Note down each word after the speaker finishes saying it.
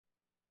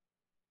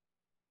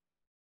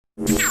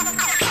It's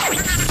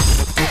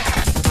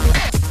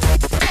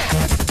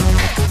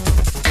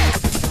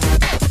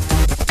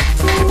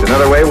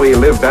another way we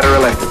live better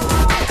electrically.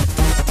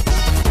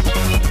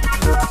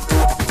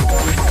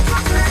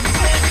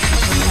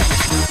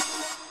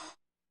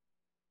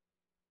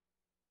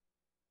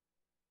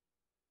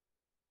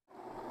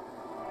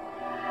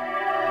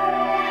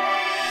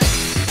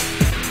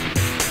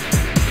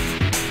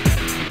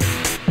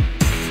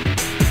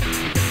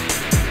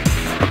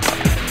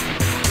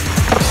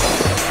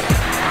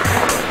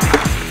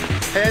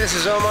 Hey, this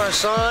is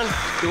Omar-san.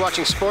 You're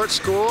watching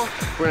Sportskool.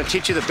 We're going to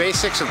teach you the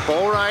basics of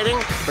bull riding.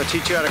 We're going to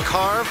teach you how to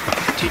carve,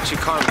 teach you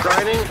carve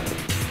grinding,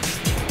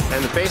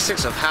 and the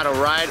basics of how to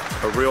ride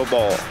a real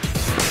bull.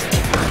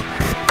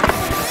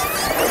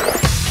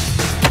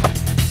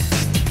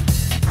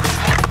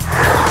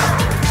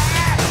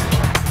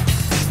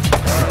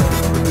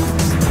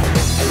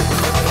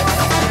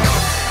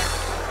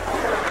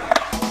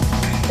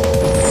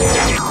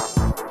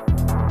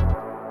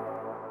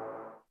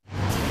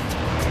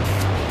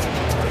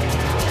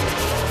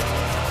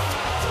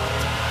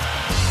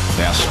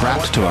 They are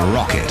strapped to a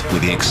rocket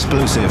with the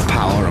explosive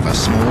power of a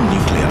small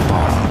nuclear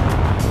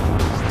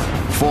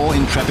bomb. 4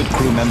 intrepid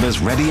crew members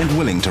ready and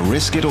willing to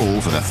risk it all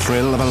for the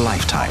thrill of a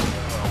lifetime.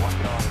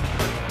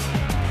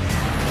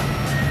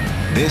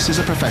 This is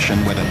a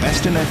profession where the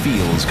best in their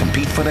fields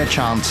compete for their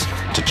chance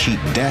to cheat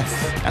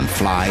death and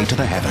fly to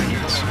the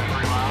heavens.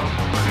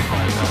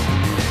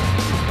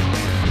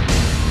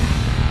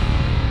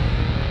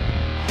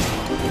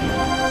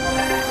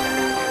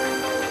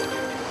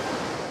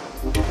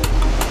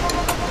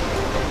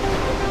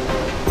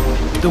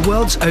 The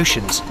world's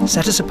oceans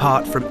set us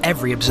apart from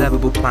every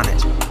observable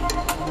planet.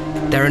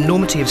 Their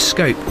enormity of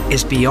scope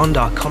is beyond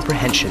our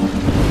comprehension.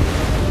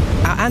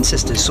 Our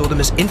ancestors saw them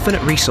as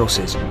infinite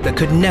resources that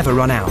could never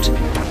run out.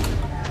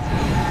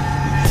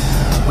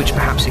 Which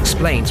perhaps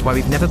explains why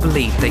we've never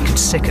believed they could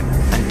sicken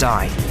and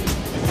die.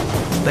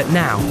 But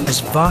now, as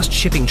vast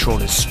shipping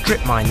trawlers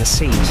strip mine the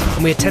seas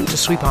and we attempt to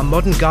sweep our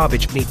modern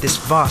garbage beneath this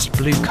vast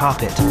blue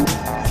carpet,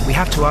 we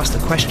have to ask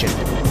the question,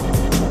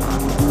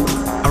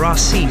 are our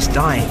seas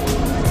dying?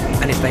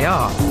 And if they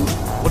are,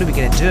 what are we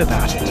going to do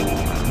about it?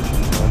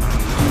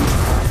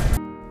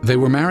 They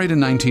were married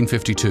in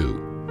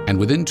 1952, and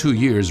within 2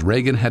 years,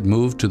 Reagan had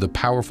moved to the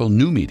powerful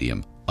new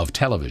medium of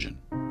television.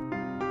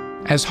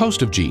 As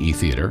host of GE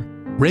Theater,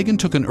 Reagan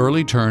took an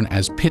early turn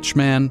as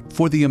pitchman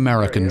for the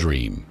American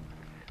dream.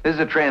 This is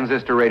a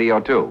transistor radio,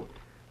 too.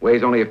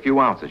 Weighs only a few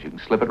ounces. You can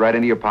slip it right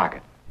into your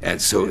pocket.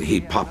 And so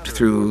he popped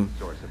through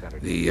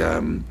the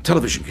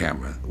television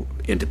camera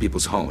into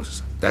people's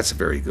homes. That's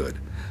very good.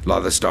 A lot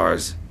of the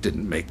stars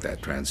didn't make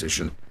that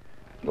transition.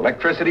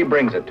 Electricity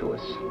brings it to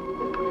us.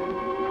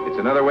 It's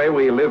another way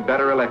we live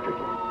better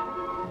electrically.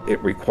 It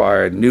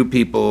required new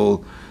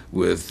people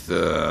with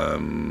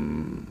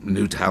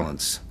new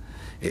talents,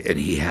 and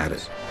he had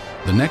it.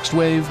 The next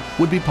wave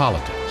would be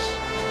politics.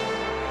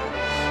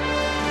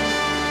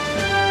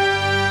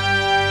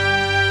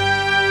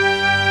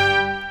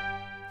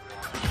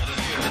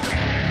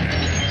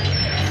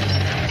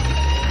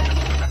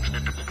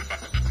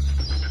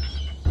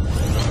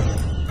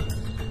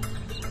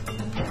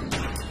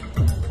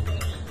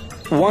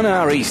 One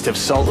hour east of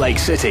Salt Lake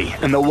City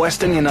in the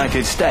western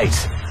United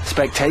States,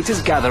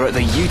 spectators gather at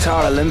the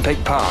Utah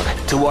Olympic Park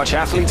to watch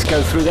athletes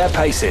go through their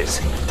paces.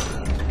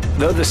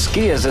 Though the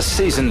skiers are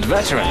seasoned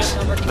veterans,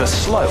 the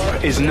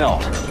slope is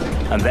not,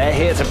 and they're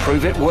here to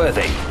prove it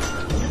worthy.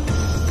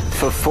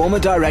 For former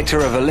Director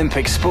of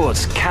Olympic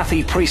Sports,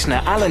 Kathy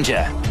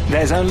Priestner-Allinger,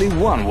 there's only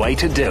one way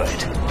to do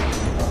it.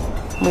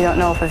 We don't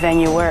know if a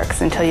venue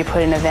works until you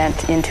put an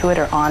event into it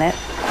or on it.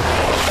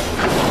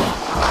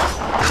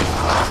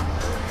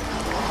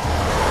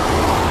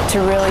 To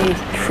really,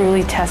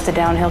 truly test a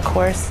downhill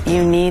course,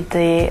 you need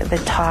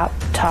the top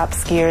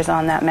skiers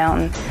on that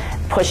mountain,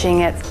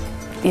 pushing it,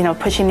 you know,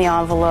 pushing the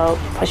envelope,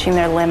 pushing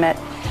their limit.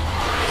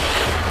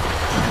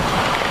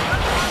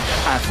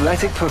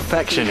 Athletic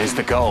perfection is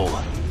the goal.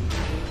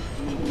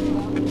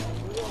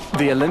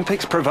 The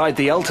Olympics provide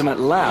the ultimate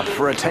lab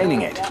for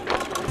attaining it.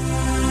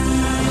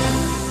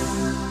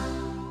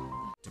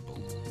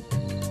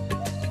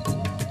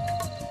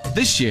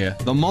 This year,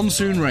 the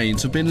monsoon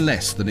rains have been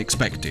less than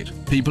expected.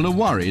 People are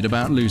worried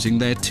about losing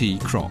their tea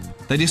crop.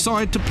 They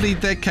decide to plead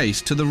their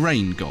case to the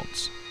rain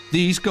gods.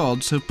 These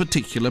gods have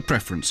particular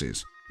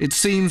preferences. It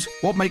seems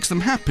what makes them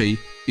happy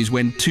is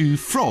when 2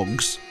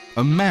 frogs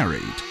are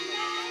married.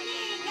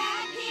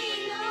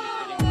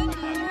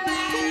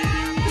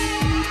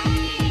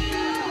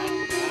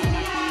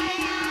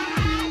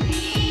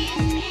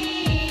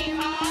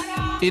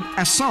 In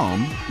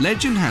Assam,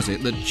 legend has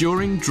it that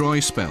during dry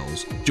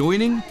spells,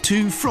 joining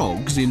 2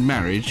 frogs in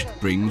marriage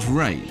brings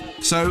rain.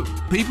 So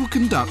people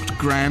conduct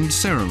grand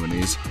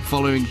ceremonies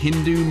following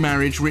Hindu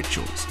marriage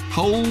rituals.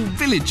 Whole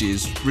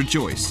villages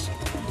rejoice.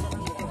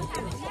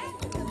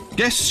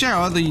 Guests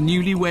shower the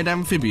newlywed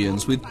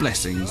amphibians with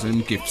blessings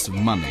and gifts of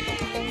money.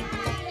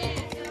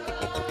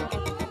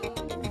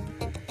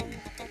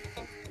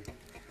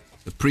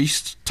 The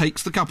priest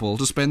takes the couple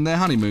to spend their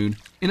honeymoon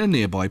in a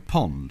nearby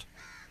pond.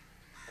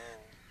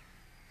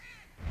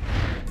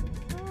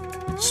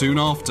 Soon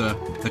after,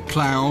 the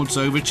clouds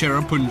over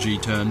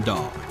Cherrapunji turn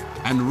dark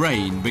and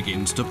rain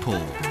begins to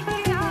pour.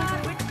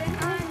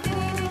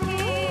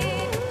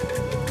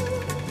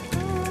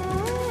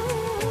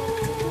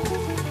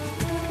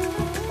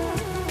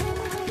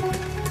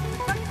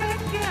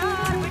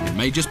 It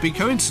may just be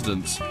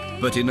coincidence,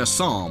 but in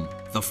Assam,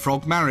 the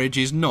frog marriage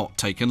is not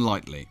taken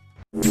lightly.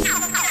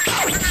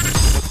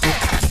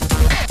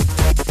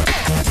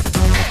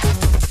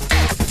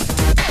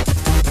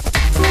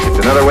 It's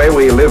another way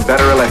we live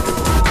better elected.